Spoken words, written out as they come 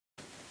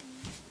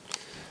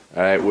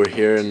All right, we're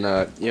here in.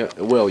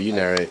 Will, you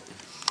narrate.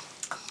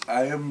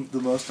 I am the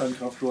most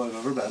uncomfortable I've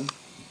ever been.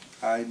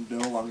 I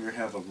no longer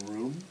have a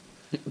room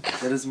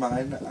that is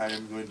mine. I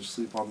am going to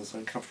sleep on this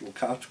uncomfortable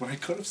couch when I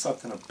could have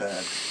slept in a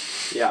bed.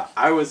 Yeah,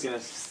 I was gonna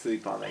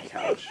sleep on the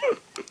couch.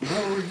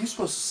 Where were you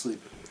supposed to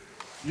sleep?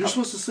 You're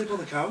supposed to sleep on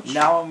the couch?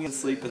 Now I'm gonna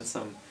sleep in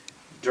some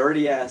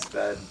dirty ass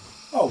bed.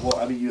 Oh, well,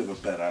 I mean, you have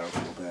a bed. I don't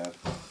feel bad.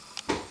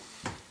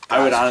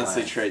 I would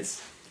honestly trade.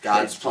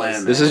 God's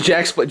plan. This is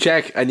Jack's.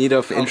 Jack, I need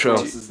an intro.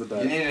 This is the You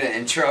bed. need an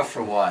intro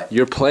for what?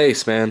 Your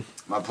place, man.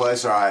 My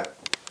place? Alright.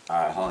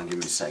 Alright, hold on, give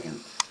me a second.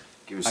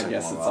 Give me a I second.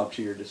 guess it's up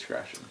to your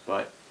discretion,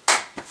 but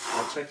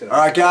I'll check it out.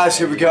 Alright, guys,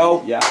 here we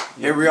go. yeah.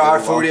 Here we are,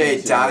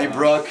 48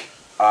 Donnybrook.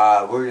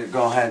 We're going to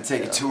go ahead and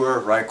take a tour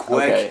right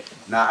quick. Okay.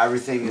 Not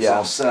everything is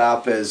all set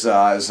up as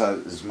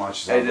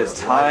much as It is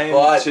time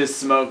but to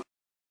smoke.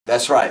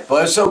 that's right.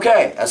 But it's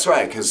okay. That's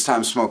right, because it's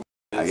time to smoke,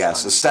 I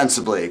guess,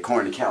 ostensibly,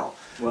 according to Kel.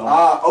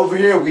 Well, Over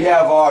here we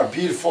have our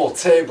beautiful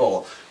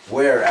table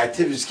where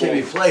activities can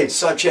be played,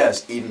 such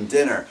as eating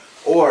dinner,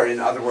 or in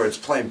other words,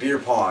 playing beer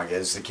pong,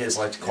 as the kids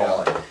like to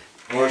call it.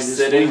 Or And as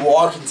sitting. we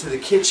walk into the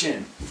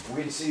kitchen,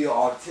 we can see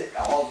all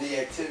the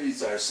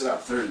activities that are set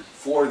up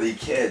for the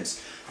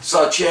kids,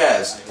 such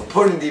as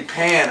putting the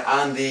pan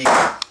on the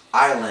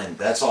island.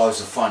 That's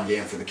always a fun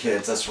game for the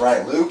kids. That's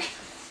right, Luke.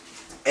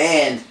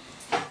 And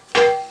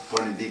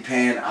putting the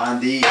pan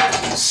on the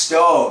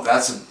stove.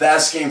 That's the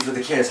best game for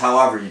the kids.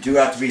 However, you do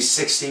have to be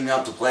 16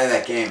 up to play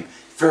that game.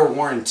 Fair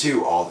warning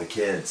to all the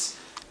kids.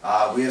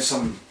 We have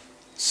some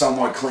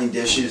somewhat clean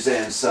dishes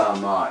and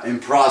some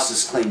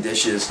in-process clean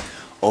dishes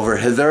over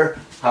hither.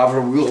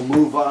 However, we'll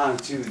move on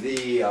to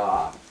the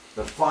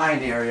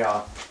fine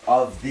area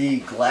of the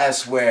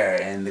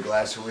glassware. And the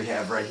glassware we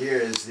have right here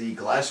is the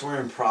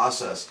glassware in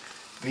process,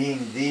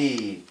 being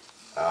the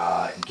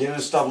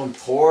Guinness Dublin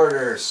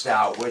Porter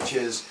Stout, which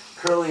is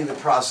currently in the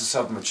process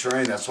of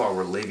maturing. That's why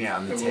we're leaving it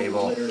on the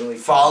table,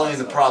 following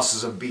the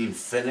process of being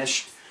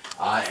finished.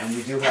 And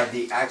we do have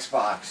the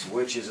Xbox,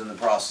 which is in the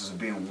process of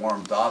being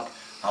warmed up.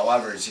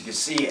 However, as you can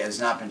see, it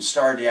has not been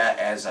started yet.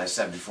 As I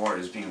said before,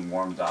 it is being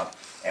warmed up.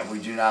 And we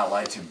do not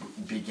like to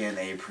begin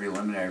a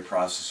preliminary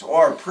process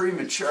or a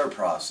premature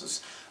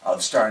process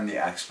of starting the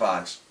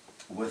Xbox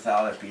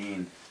without it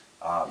being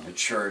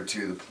matured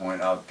to the point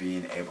of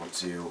being able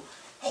to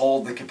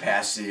hold the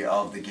capacity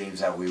of the games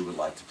that we would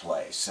like to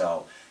play.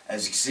 So,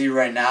 as you can see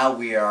right now,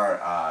 we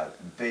are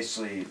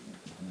basically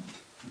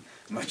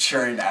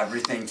maturing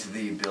everything to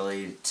the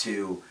ability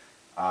to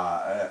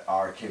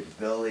our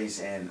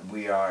capabilities, and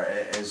we are,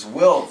 as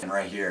Will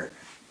right here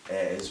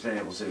has been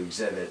able to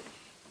exhibit,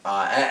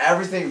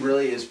 everything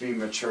really is being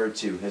matured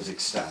to his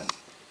extent.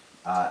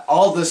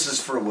 All this is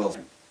for Will.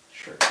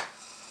 Sure.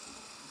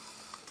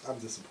 I'm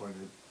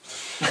disappointed.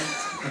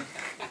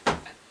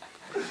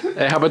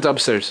 Hey, how about the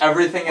upstairs?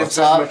 everything is What's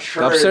up?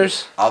 matured.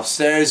 Upstairs?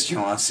 Upstairs? Do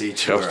you want to see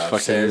tour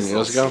upstairs?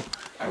 Let's go.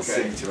 Let's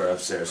see tour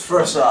upstairs.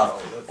 First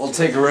off, we'll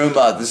take a room.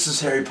 This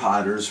is Harry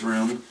Potter's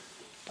room.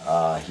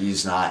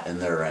 He's not in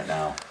there right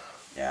now.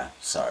 Yeah,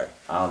 sorry.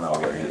 I don't know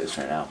where he is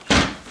right now.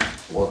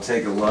 We'll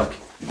take a look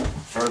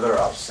further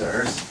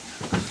upstairs.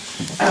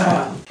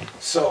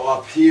 So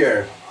up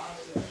here,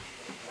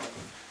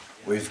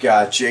 we've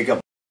got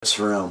Jacob's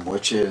room,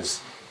 which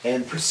is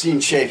in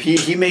pristine shape.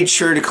 He made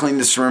sure to clean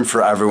this room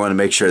for everyone to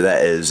make sure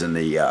that it is in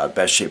the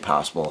best shape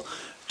possible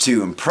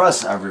to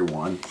impress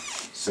everyone.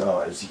 So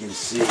as you can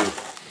see,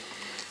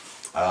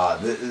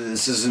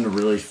 this is in a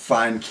really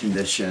fine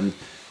condition,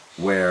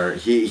 where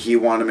he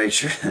wanted to make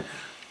sure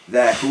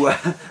that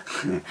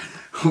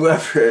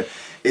whoever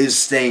is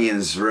staying in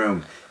his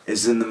room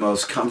is in the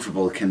most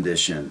comfortable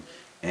condition,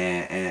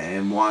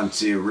 and want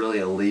to really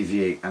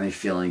alleviate any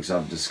feelings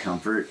of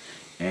discomfort.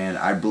 And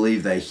I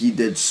believe that he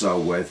did so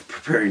with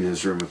preparing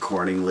his room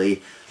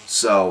accordingly.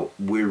 So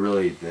we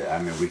really,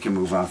 we can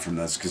move on from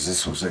this because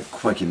this was a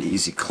quick and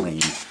easy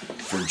clean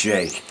for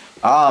Jake.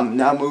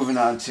 Now moving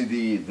on to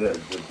the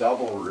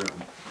double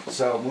room.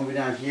 So moving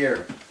on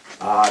here,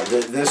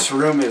 this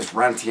room is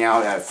renting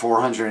out at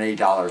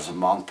 $408 a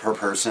month per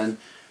person.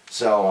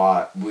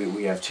 So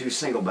we have two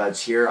single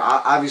beds here.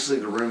 Obviously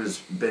the room has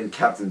been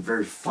kept in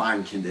very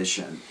fine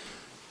condition.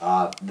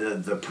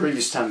 The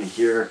previous tenant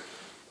here,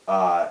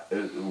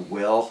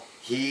 Will,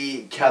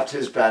 he kept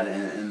his bed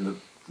in the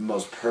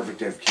most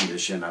perfect of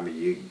condition. I mean,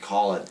 you can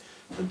call it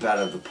the bed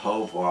of the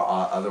Pope, or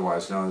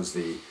otherwise known as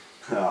the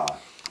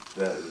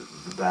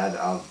bed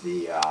of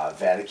the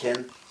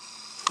Vatican.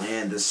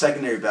 And the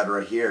secondary bed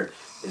right here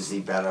is the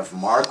bed of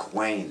Mark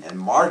Wayne. And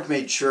Mark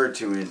made sure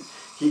to,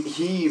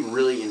 he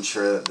really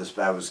ensured that this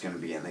bed was going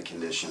to be in the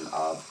condition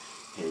of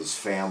his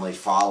family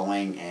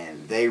following,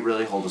 and they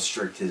really hold a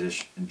strict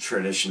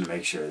tradition to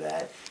make sure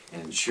that,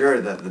 and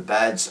ensure that the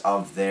beds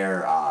of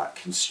their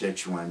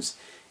constituents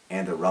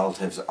and their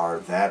relatives are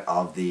that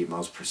of the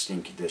most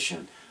pristine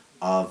condition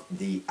of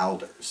the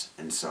elders.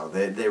 And so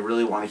they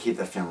really want to keep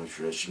that family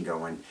tradition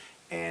going.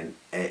 And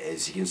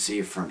as you can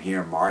see from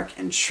here, Mark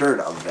ensured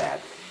of that.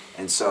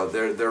 And so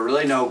there are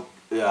really no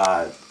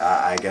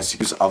I guess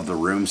use of the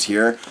rooms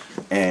here,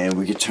 and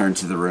we could turn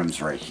to the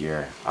rooms right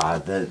here.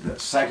 The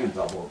second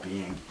double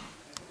being,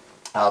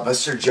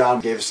 Mr. John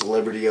gave us the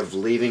liberty of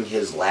leaving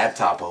his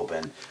laptop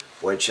open,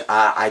 which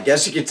I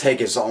guess you could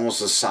take as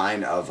almost a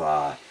sign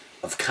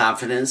of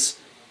confidence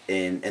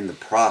in the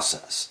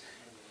process.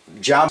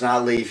 John does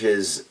not leave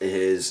his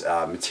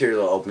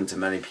material open to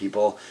many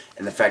people,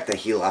 and the fact that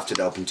he left it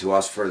open to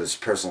us for this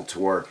personal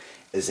tour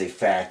is a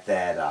fact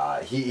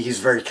that he's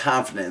very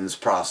confident in this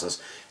process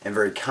and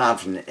very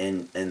confident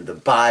in the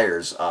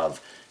buyers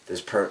of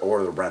this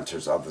or the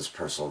renters of this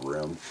personal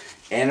room.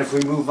 And if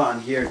we move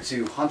on here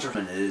to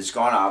Hunterman, it has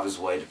gone out of his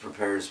way to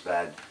prepare his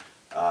bed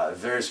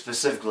very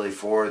specifically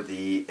for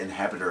the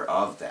inhabitor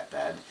of that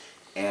bed.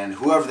 And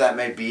whoever that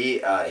may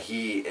be,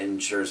 he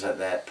ensures that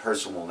that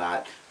person will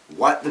not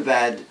wet the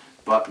bed,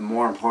 but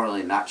more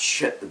importantly, not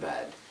shit the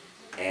bed.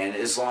 And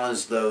as long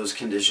as those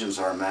conditions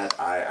are met,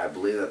 I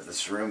believe that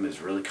this room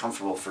is really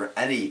comfortable for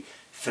any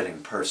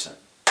fitting person.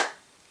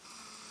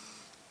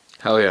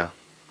 Hell yeah.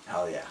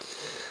 Hell yeah.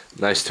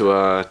 Nice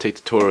to take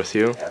the tour with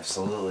you.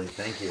 Absolutely.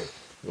 Thank you.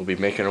 We'll be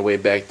making our way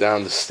back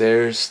down the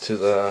stairs to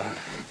the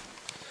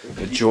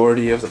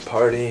majority of the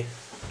party.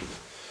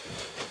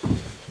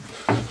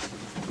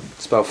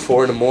 It's about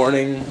 4 in the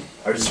morning.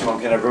 Are you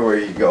smoking everywhere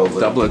you go?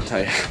 Dublin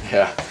time.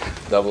 Yeah,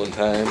 Dublin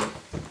time.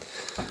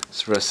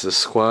 It's the rest of the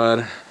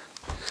squad.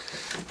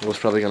 Will's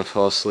probably gonna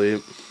fall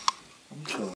asleep.